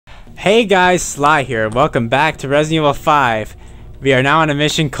Hey guys, Sly here. Welcome back to Resident Evil 5. We are now on a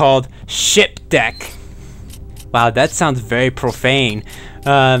mission called Ship Deck. Wow, that sounds very profane.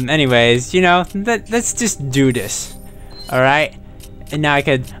 Anyways, you know, let's just do this. Alright? And now I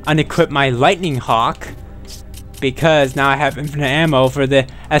could unequip my Lightning Hawk, because now I have infinite ammo for the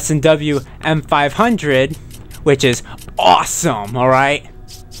S&W M500, which is awesome, alright?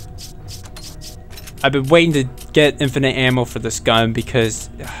 I've been waiting to get infinite ammo for this gun because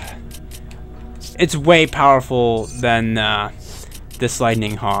it's way powerful than this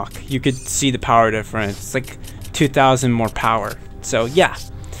Lightning Hawk. You could see the power difference. It's like 2,000 more power. So yeah.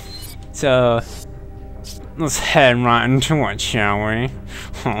 So let's head right into it, shall we?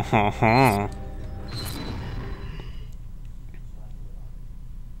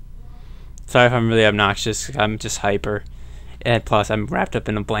 Sorry if I'm really obnoxious. I'm just hyper. And plus I'm wrapped up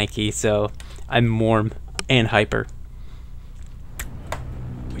in a blankie, so I'm warm and hyper.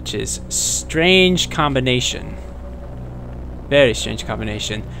 Which is strange combination. Very strange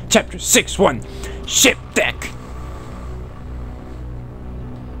combination. Chapter 6-1 Ship Deck.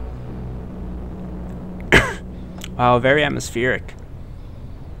 Wow, very atmospheric.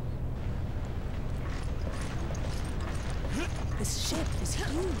 This ship is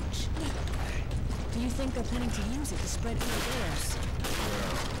huge. Do you think they're planning to use it to spread evil airs?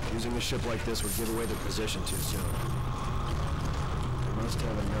 Well, using a ship like this would give away their position too soon. They must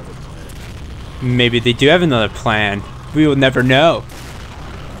have another plan. Maybe they do have another plan. We will never know.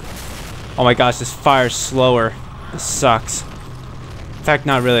 Oh my gosh, this fire's slower. This sucks. In fact,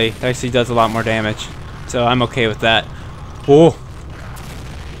 not really. It actually does a lot more damage. So I'm okay with that. Oh!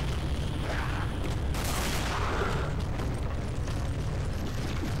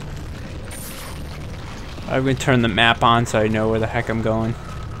 I'm gonna turn the map on so I know where the heck I'm going.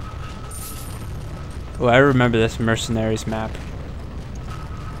 Oh, I remember this Mercenaries map.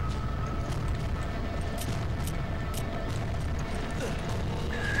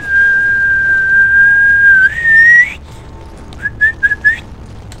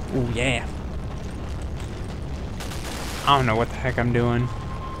 Oh yeah. I don't know what the heck I'm doing.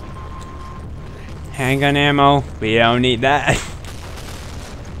 Handgun ammo? We don't need that.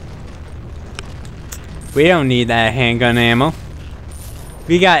 We don't need that handgun ammo.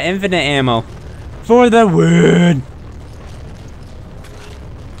 We got infinite ammo. For the win!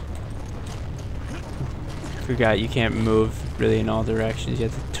 Forgot you can't move really in all directions. You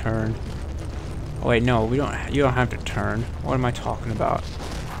have to turn. Oh wait, no, we don't. You don't have to turn. What am I talking about?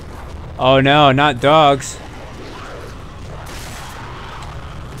 Oh no, not dogs.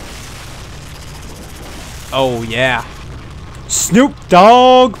 Oh yeah. Snoop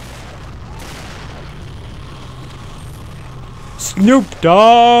Dogg! Snoop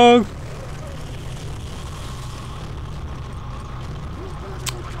Dogg!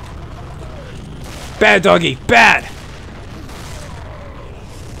 Bad doggy, bad!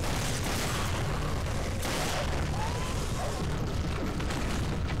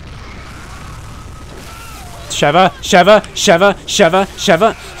 Sheva, Sheva, Sheva, Sheva,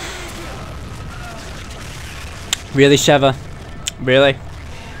 Sheva. Really, Sheva? Really?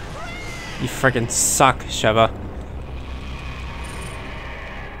 You freaking suck, Sheva.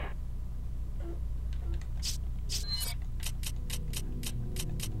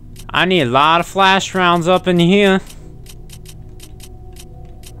 I need a lot of flash rounds up in here.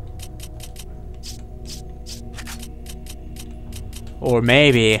 Or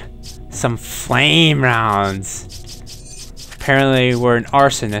maybe some flame rounds. Apparently we're an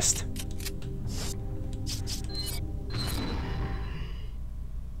arsonist.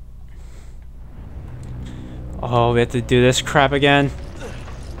 Oh, we have to do this crap again.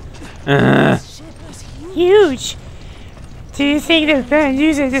 Huge. Do you think they're going to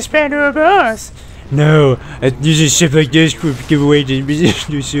use it to spread our boss? No, using a ship like this would give away the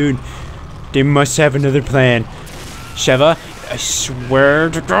position too soon. They must have another plan. Sheva, I swear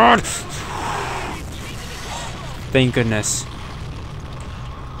to God. Thank goodness.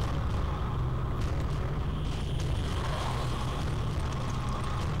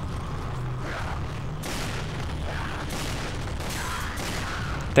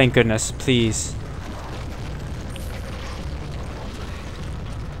 Thank goodness, please.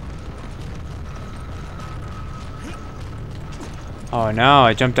 Oh no,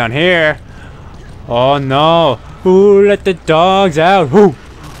 I jumped down here. Oh no. Ooh, let the dogs out. Ooh,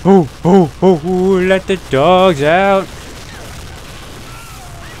 ooh, ooh, ooh, ooh, let the dogs out.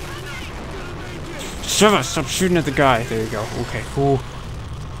 Shut up, stop shooting at the guy. There you go. Okay, cool.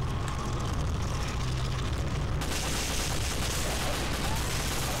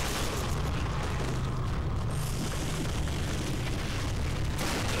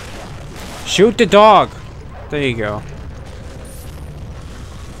 Shoot the dog! There you go.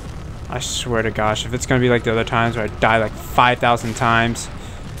 I swear to gosh, if it's gonna be like the other times where I die like 5,000 times.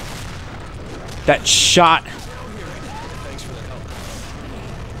 That shot!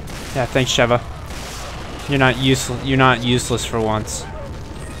 Yeah, thanks, Sheva. You're not useless. You're not useless for once.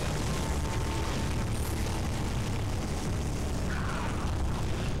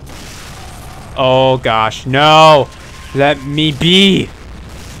 Oh gosh, no! Let me be!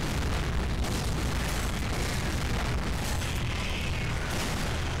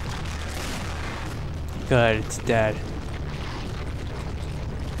 Good, it's dead.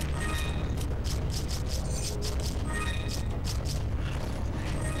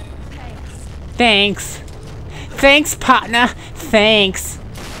 Thanks. Thanks, partner. Thanks.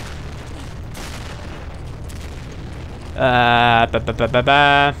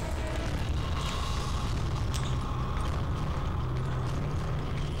 Ba.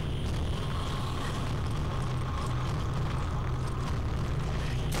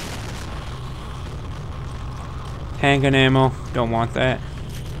 Handgun ammo. Don't want that.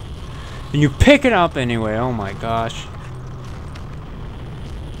 And you pick it up anyway. Oh my gosh.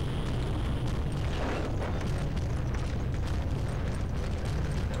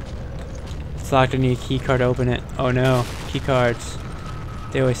 It's locked. I need a key card to open it. Oh no. Key cards.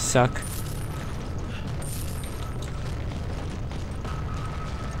 They always suck.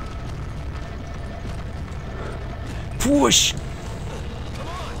 Whoosh!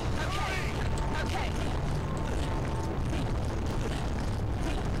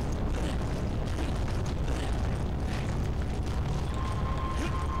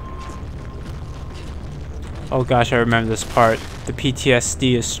 Oh gosh, I remember this part. The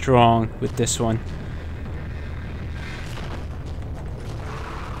PTSD is strong with this one.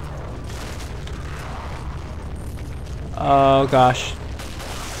 Oh gosh.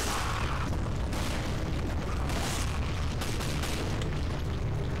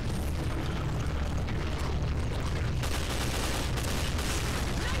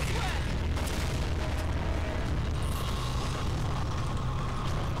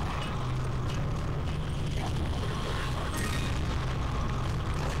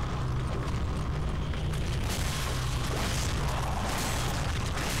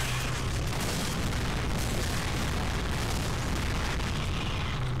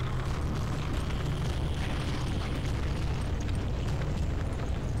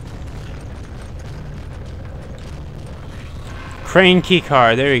 Crane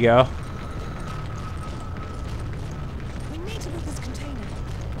keycard, there you go. We need to move this container.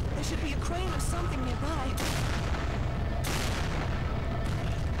 There should be a crane or something nearby.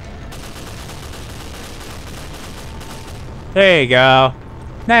 There you go.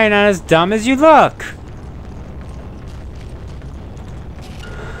 Now you're not as dumb as you look.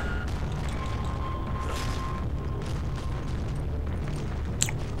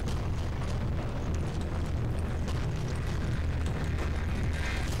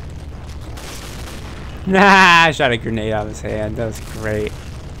 Nah, I shot a grenade out of his hand. That was great.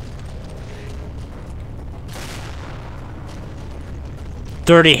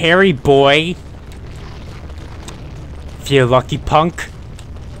 Dirty Harry boy. You lucky punk.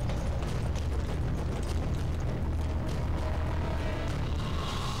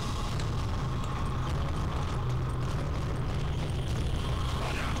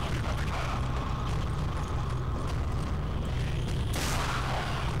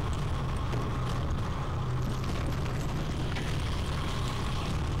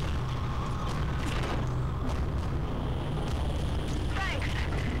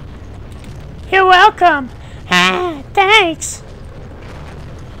 You're welcome. Ah, thanks.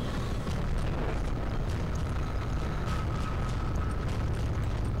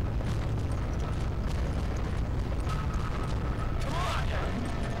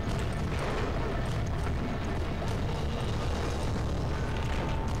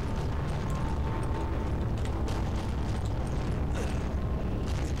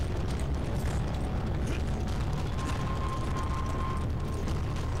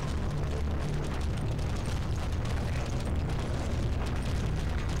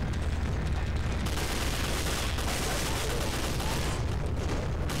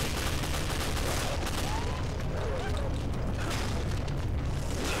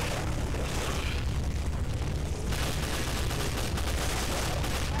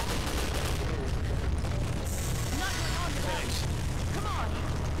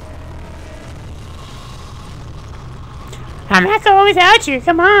 I'm not going without you,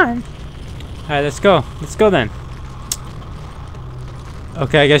 come on. Alright, let's go. Let's go then.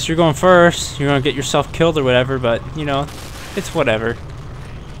 Okay, I guess you're going first. You're gonna get yourself killed or whatever, but, you know, it's whatever.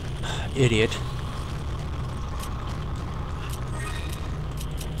 Idiot.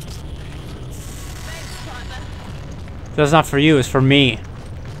 That's not for you, it's for me.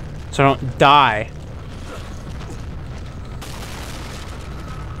 So I don't die.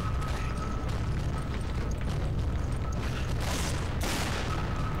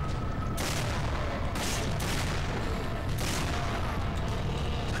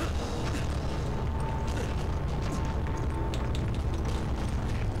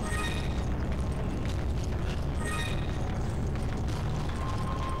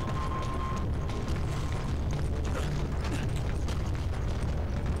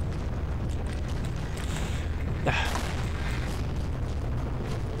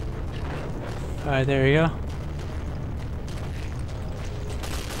 Alright, there we go.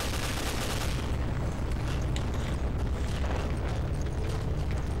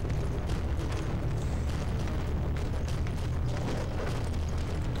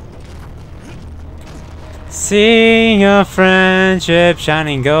 Sing of friendship,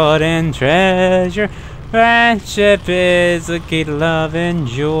 shining golden treasure. Friendship is the key to love and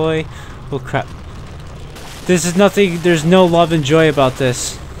joy. Oh crap. This is nothing, there's no love and joy about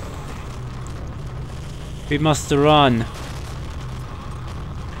this. We must run.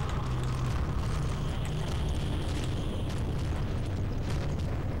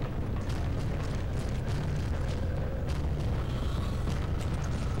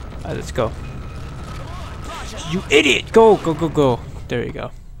 Alright, let's go. You idiot! Go, go, go, go. There you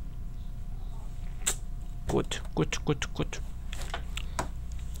go. Good, good, good, good.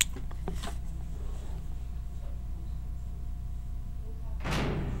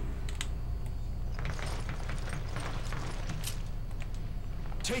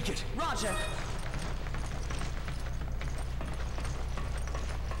 Take it. Roger.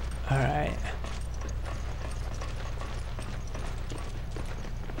 All right.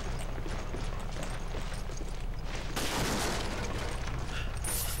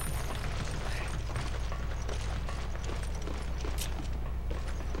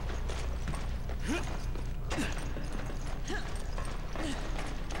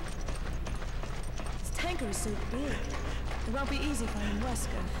 This tanker is so big. It won't be easy finding Wesker.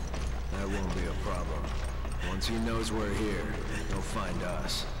 That won't be a problem. Once he knows we're here, he'll find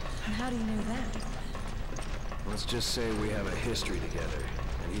us. And how do you know that? Let's just say we have a history together,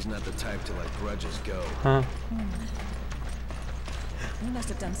 and he's not the type to let grudges go. Huh? You must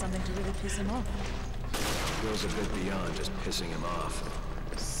have done something to really piss him off. It goes a bit beyond just pissing him off.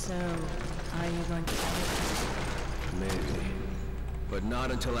 So, are you going to tell him? Maybe. But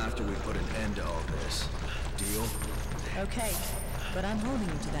not until after we put an end to all this. Deal? Okay, but I'm holding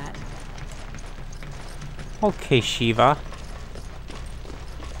you to that. Okay, Shiva.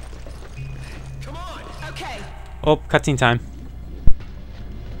 Come on! Okay. Oh, cutscene time.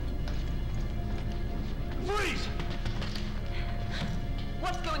 Freeze!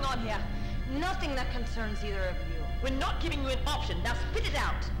 What's going on here? Nothing that concerns either of you. We're not giving you an option. Now spit it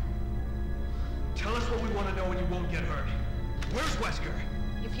out. Tell us what we want to know and you won't get hurt. Where's Wesker?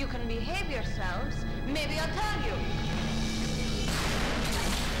 If you can behave yourselves, maybe I'll tell you.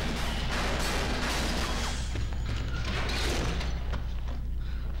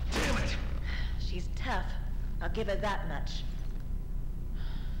 Damn it! She's tough. I'll give her that much.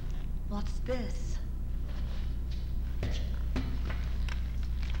 What's this?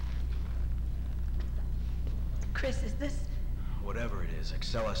 Chris, is this... Whatever it is,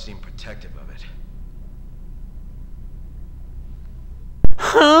 Excella seemed protective of it.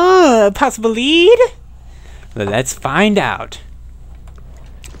 Huh? Possible lead? Well, let's find out.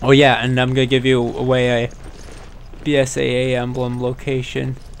 Oh yeah, and I'm gonna give you away a BSAA emblem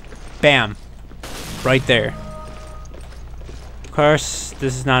location. Bam! Right there. Of course,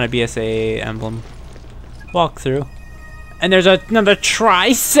 this is not a BSAA emblem walkthrough. And there's another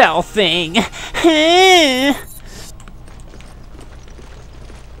tri-cell thing!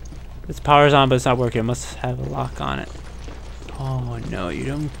 This power's on, but it's not working. It must have a lock on it. Oh no, you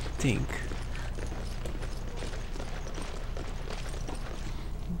don't think.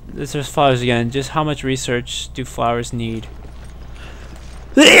 There's flowers again. Just how much research do flowers need?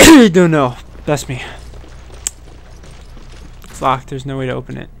 Don't know. Bless me. It's locked. There's no way to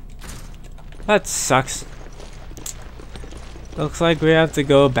open it. That sucks. Looks like we have to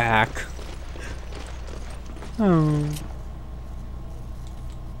go back. Oh.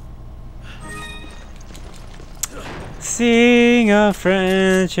 Sing of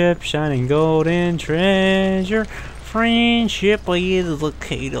friendship, shining golden treasure. Friendship is the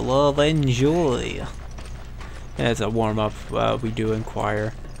key to love and joy. As a warm up, we do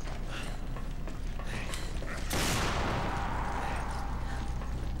inquire.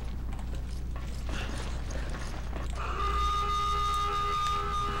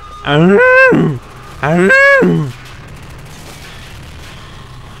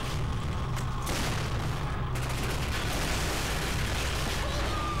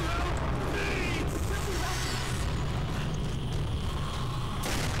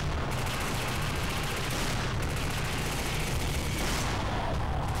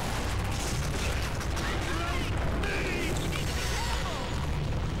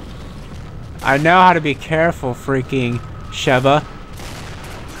 I know how to be careful, freaking Sheva.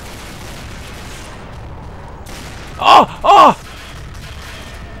 Oh! Oh!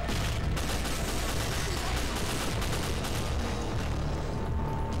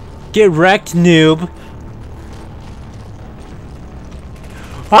 Get wrecked, noob.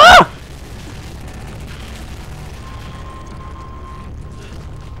 Ah!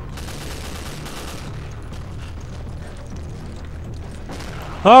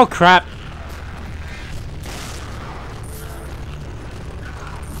 Oh, crap.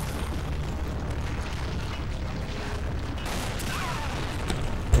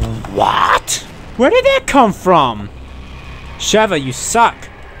 What? Where did that come from? Sheva, you suck.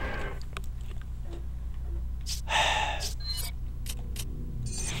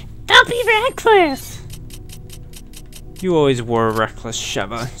 Don't be reckless. You always were reckless,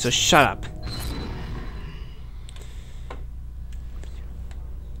 Sheva, so shut up.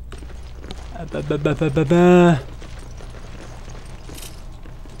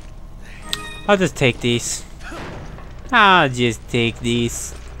 I'll just take these. I'll just take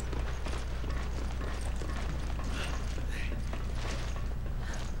these.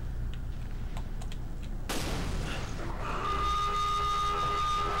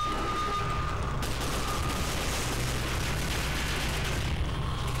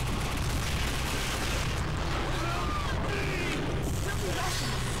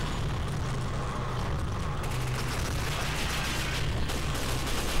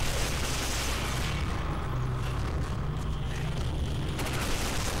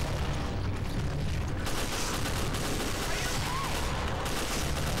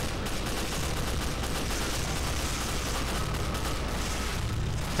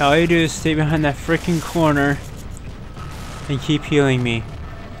 All you do is stay behind that freaking corner and keep healing me.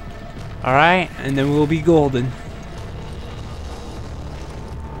 Alright? And then we'll be golden.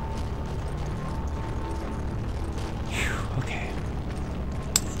 Whew, okay.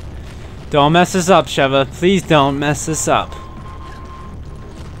 Don't mess this up, Sheva. Please don't mess this up.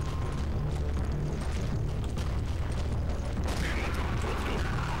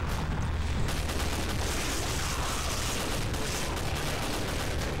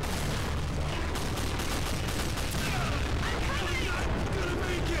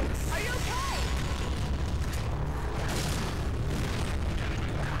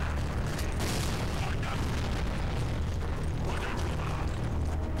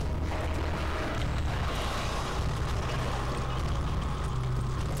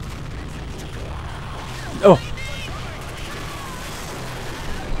 Oh!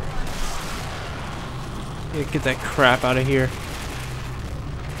 Yeah, get that crap out of here.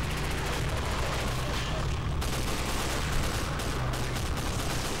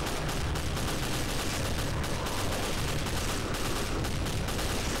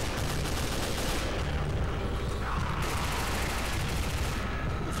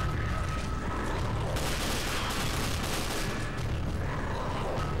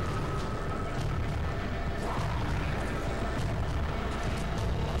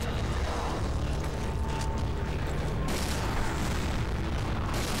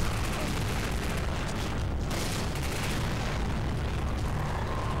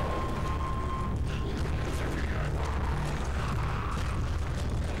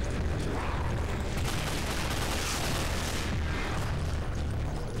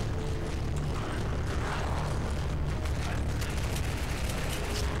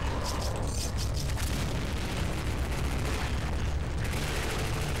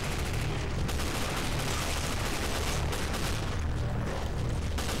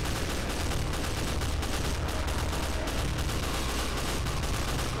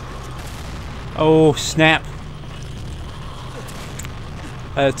 Oh, snap.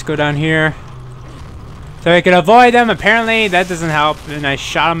 Let's go down here. So I can avoid them. Apparently that doesn't help. And I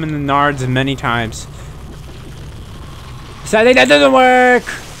shot him in the nards many times. Sadly that doesn't work.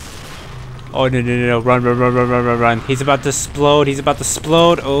 Oh, no. Run. He's about to explode. He's about to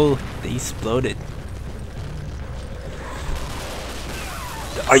explode. Oh, he exploded.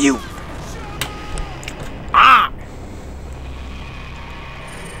 Are you? Ah!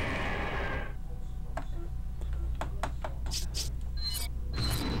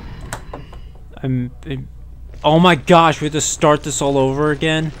 Oh my gosh, we have to start this all over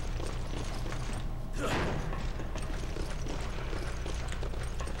again.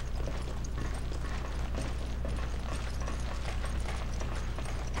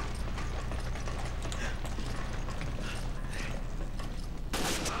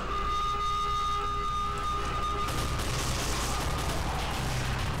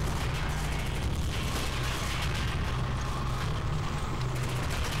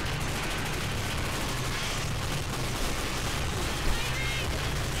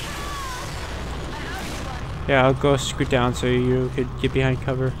 Yeah, I'll go scoot down so you could get behind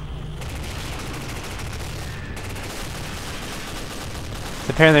cover.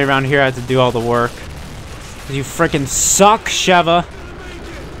 Apparently around here I have to do all the work. You freaking suck, Sheva!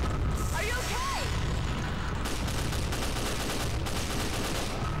 Are you okay?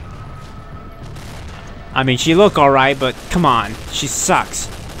 I mean, she look alright, but come on, she sucks.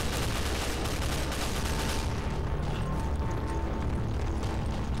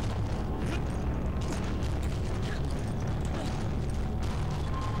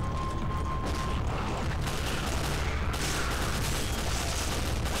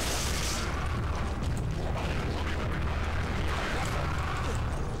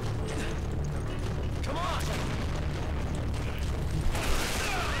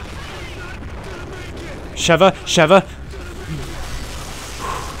 Sheva, Sheva.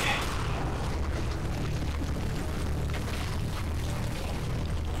 Okay.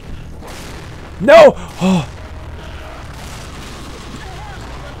 No! Oh.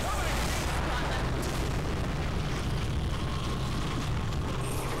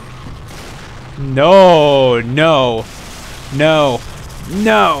 No, no, no,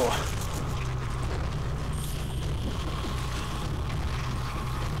 no.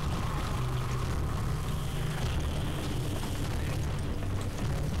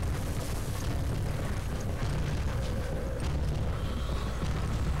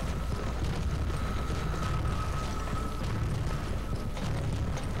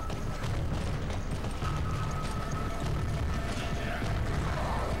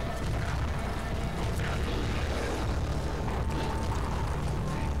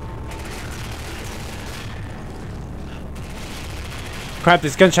 Crap,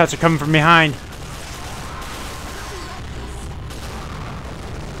 these gunshots are coming from behind.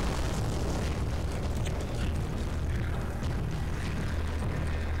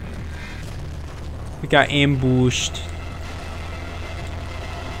 We got ambushed.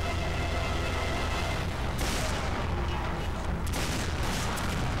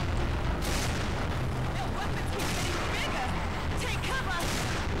 Take cover!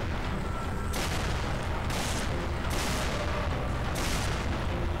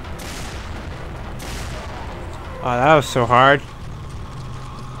 Oh, that was so hard.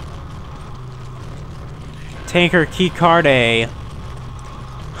 Tanker key card A.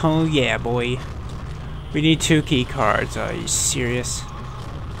 Oh yeah, boy. We need 2 key cards. Are you serious?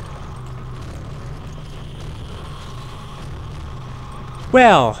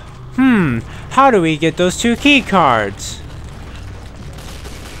 Well, how do we get those 2 key cards?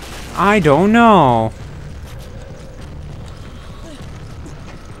 I don't know.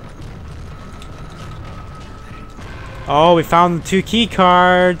 Oh, we found the 2 key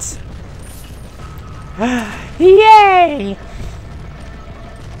cards. Yay!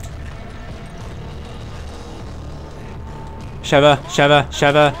 Sheva, Sheva,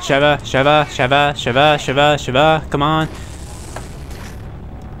 Sheva, Sheva, Sheva, Sheva, Sheva, Sheva, Sheva, come on.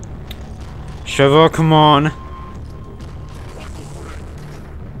 Sheva, come on.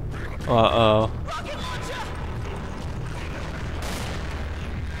 Uh-oh.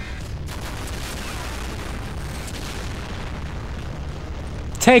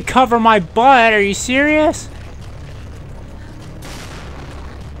 Take cover my butt, are you serious?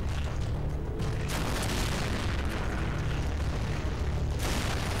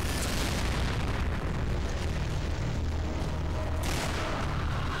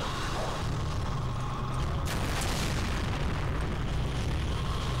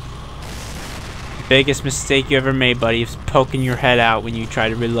 Biggest mistake you ever made, buddy, is poking your head out when you try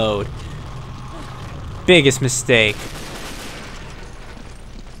to reload. Biggest mistake.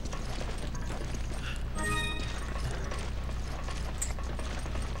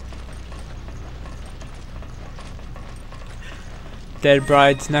 Dead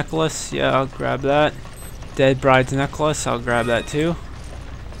Bride's necklace, yeah, I'll grab that. Dead Bride's necklace, I'll grab that too.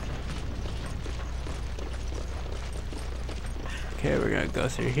 Okay, we're gonna go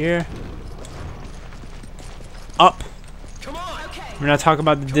through here. Up! Come on! Okay. We're not talking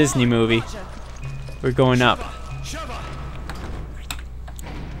about the Disney movie. We're going up. Sheva!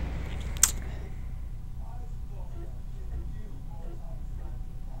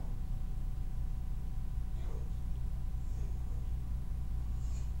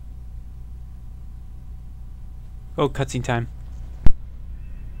 Oh, cutscene time.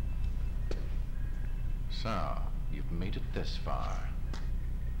 So, you've made it this far.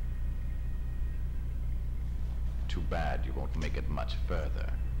 Too bad you won't make it much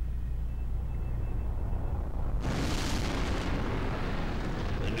further.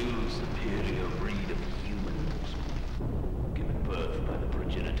 A new superior breed of humans, given birth by the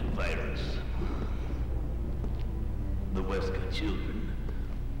progenitor virus.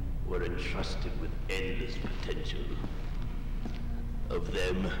 were entrusted with endless potential. Of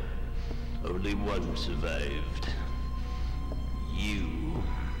them, only one survived. You.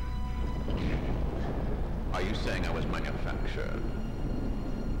 Are you saying I was manufactured?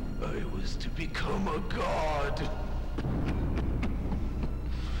 I was to become a god.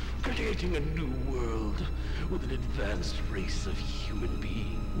 Creating a new world with an advanced race of human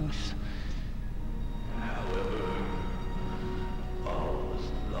beings. However, all was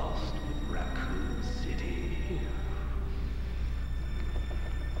lost with Raccoon City.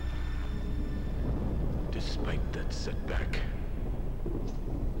 Despite that setback,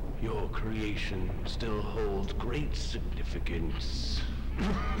 your creation still holds great significance.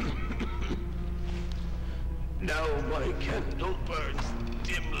 Now my candle burns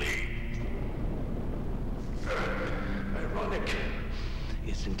dimly. Ironic,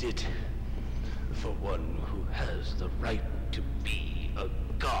 isn't it? For one who has the right to be a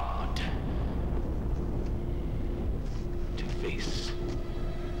god. To face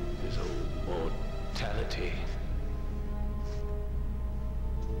his own mortality.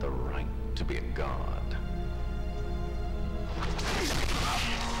 The right to be a god.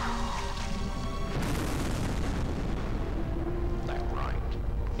 That right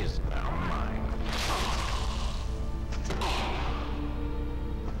is now mine.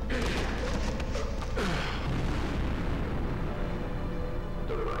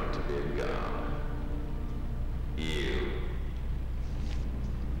 The right to be a god. You.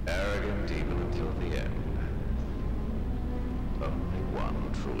 Arrogant even until the end. Only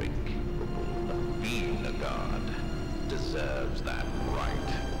one truly capable of being a god deserves that right.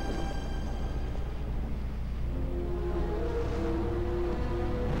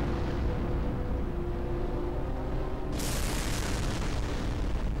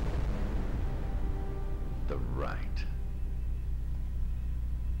 The right.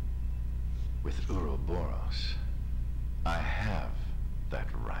 With Ouroboros, I have that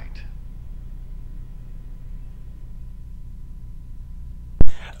right.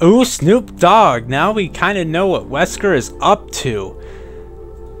 Ooh, Snoop Dogg. Now we kind of know what Wesker is up to.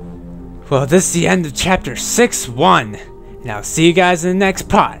 Well, this is the end of chapter 6-1. And I'll see you guys in the next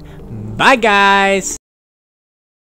part. Bye, guys!